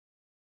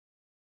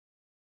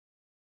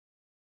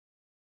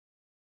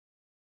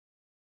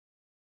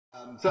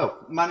So,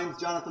 my name is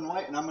Jonathan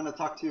White, and I'm going to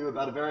talk to you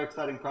about a very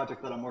exciting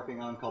project that I'm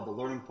working on called the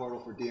Learning Portal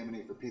for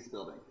DM&E for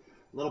Peacebuilding.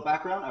 A little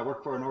background, I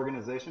work for an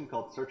organization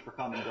called Search for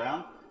Common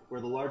Ground. We're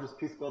the largest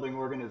peacebuilding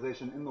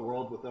organization in the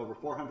world with over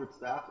 400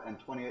 staff and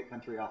 28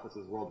 country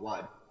offices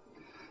worldwide.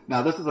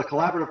 Now, this is a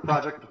collaborative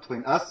project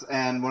between us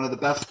and one of the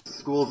best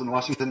schools in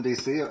Washington,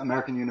 D.C.,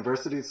 American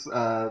University's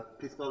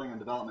Peacebuilding and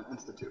Development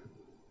Institute.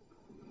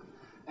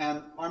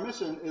 And our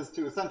mission is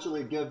to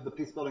essentially give the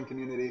peacebuilding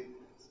community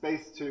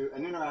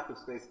an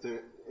interactive space to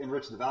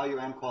enrich the value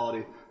and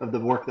quality of the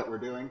work that we're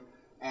doing,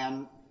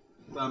 and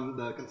from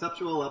the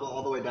conceptual level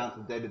all the way down to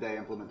the day-to-day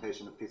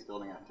implementation of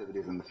peacebuilding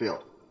activities in the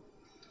field.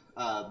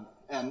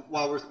 And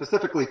while we're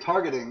specifically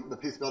targeting the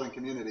peacebuilding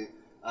community,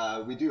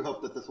 we do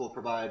hope that this will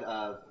provide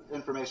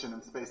information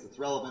and space that's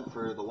relevant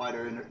for the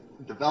wider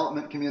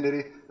development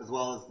community as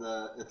well as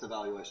its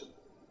evaluation.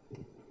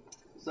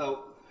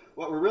 So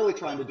what we're really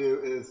trying to do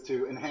is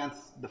to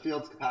enhance the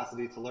field's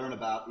capacity to learn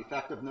about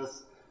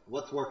effectiveness,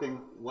 what's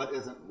working, what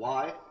isn't,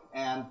 why,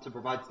 and to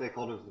provide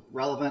stakeholders with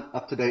relevant,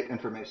 up-to-date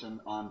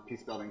information on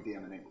peacebuilding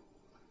DM&E.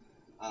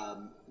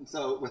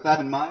 So with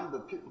that in mind,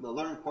 the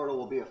Learning Portal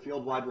will be a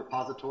field-wide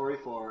repository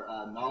for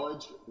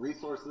knowledge,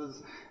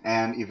 resources,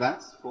 and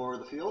events for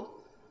the field.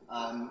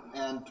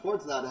 And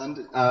towards that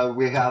end,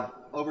 we have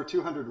over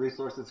 200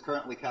 resources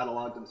currently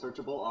cataloged and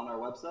searchable on our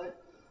website.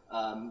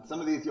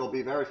 Some of these you'll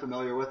be very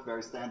familiar with,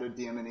 very standard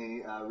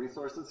DM&E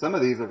resources. Some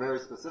of these are very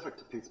specific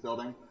to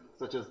peacebuilding,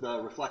 such as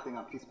the Reflecting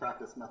on Peace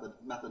Practice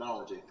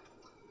methodology.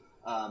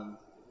 And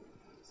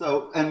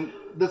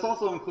this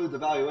also includes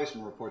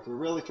evaluation reports. We're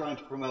really trying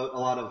to promote a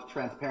lot of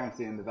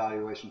transparency in the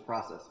evaluation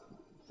process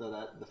so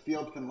that the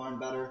field can learn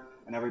better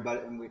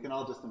and we can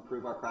all just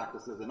improve our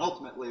practices. And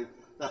ultimately,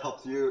 that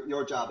helps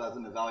your job as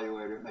an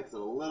evaluator. It makes it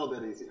a little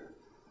bit easier,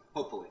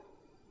 hopefully.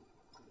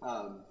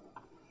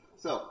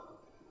 So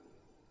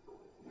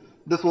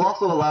this will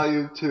also allow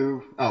you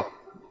to,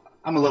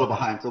 I'm a little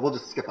behind, so we'll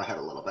just skip ahead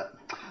a little bit.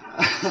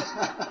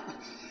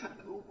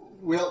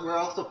 We're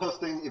also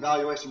posting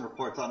evaluation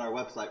reports on our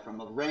website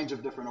from a range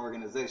of different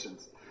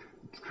organizations.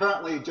 It's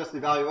currently just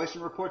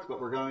evaluation reports,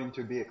 but we're going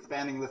to be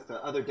expanding this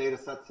to other data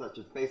sets such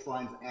as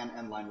baselines and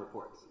endline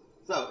reports.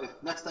 So if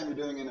next time you're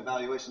doing an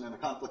evaluation in a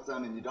conflict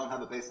zone and you don't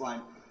have a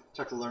baseline,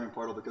 check the Learning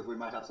Portal because we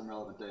might have some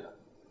relevant data.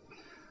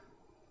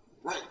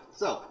 Right,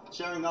 so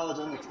sharing knowledge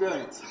and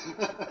experience.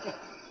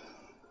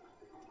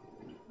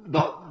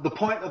 The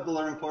point of the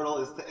Learning Portal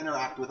is to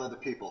interact with other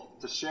people,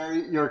 to share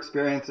your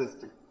experiences,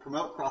 to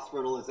promote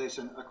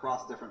cross-fertilization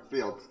across different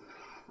fields.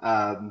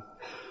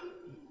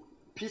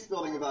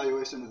 Peacebuilding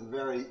evaluation is a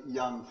very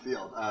young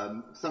field.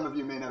 Some of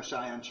you may know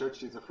Cheyenne Church.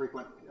 She's a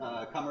frequent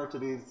comer to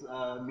these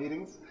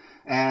meetings.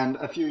 And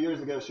a few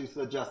years ago, she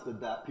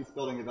suggested that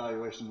peacebuilding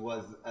evaluation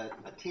was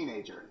a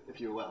teenager, if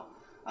you will.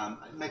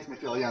 It makes me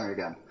feel young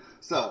again.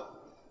 So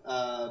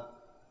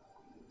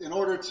in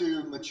order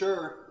to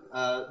mature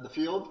the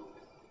field,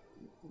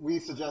 we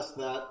suggest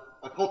that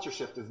a culture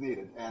shift is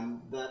needed,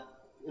 and that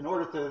in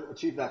order to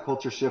achieve that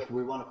culture shift,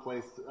 we want to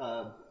place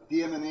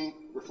DM&E,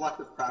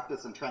 reflective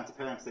practice, and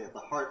transparency at the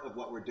heart of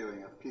what we're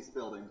doing of peace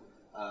building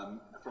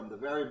from the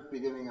very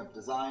beginning of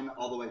design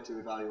all the way to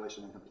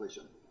evaluation and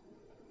completion.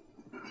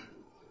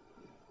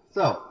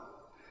 So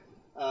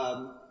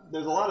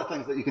there's a lot of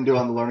things that you can do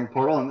on the Learning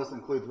Portal, and this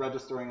includes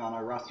registering on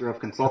our roster of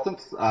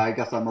consultants. I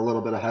guess I'm a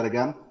little bit ahead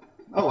again.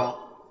 Oh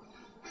well.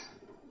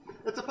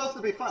 It's supposed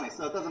to be funny,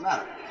 so it doesn't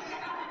matter.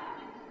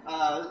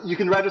 You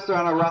can register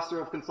on our roster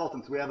of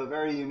consultants. We have a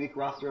very unique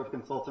roster of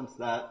consultants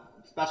that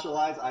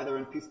specialize either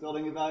in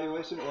peacebuilding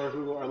evaluation or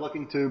who are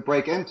looking to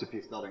break into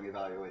peacebuilding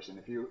evaluation.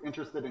 If you're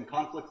interested in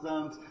conflict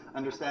zones,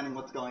 understanding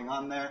what's going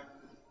on there,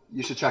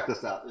 you should check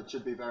this out. It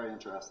should be very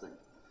interesting.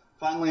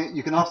 Finally,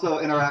 you can also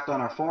interact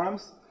on our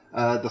forums.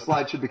 The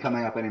slide should be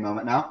coming up any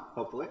moment now,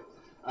 hopefully.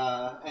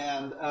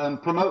 And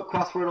promote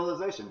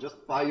cross-fertilization. Just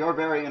by your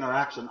very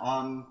interaction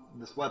on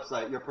this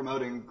website, you're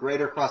promoting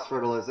greater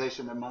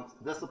cross-fertilization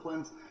amongst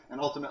disciplines and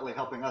ultimately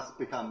helping us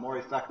become more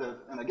effective.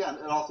 And again,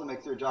 it also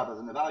makes your job as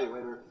an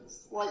evaluator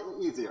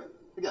slightly easier.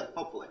 Again,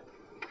 hopefully.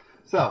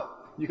 So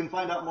you can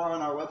find out more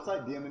on our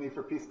website,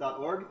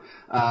 dmeforpeace.org.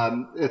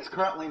 It's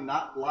currently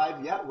not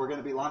live yet. We're going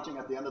to be launching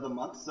at the end of the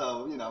month,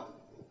 so,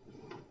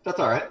 that's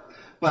all right.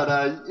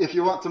 But if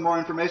you want some more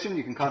information,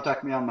 you can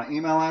contact me on my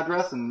email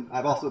address, and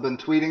I've also been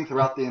tweeting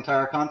throughout the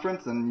entire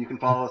conference, and you can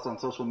follow us on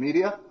social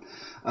media.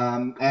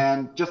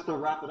 And just to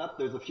wrap it up,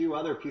 there's a few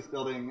other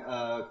peacebuilding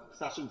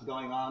sessions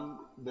going on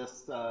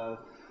this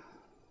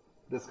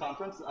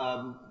conference.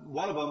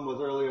 One of them was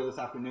earlier this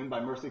afternoon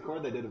by Mercy Corps.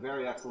 They did a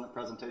very excellent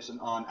presentation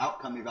on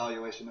outcome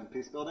evaluation and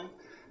peacebuilding.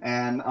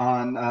 And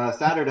on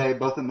Saturday,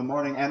 both in the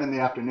morning and in the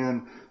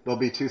afternoon, there'll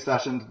be two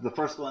sessions. The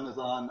first one is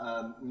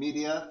on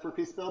media for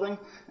peacebuilding,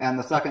 and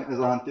the second is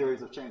on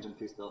theories of change in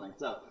peacebuilding.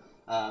 So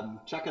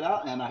check it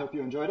out, and I hope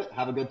you enjoyed it.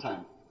 Have a good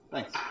time.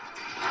 Thanks.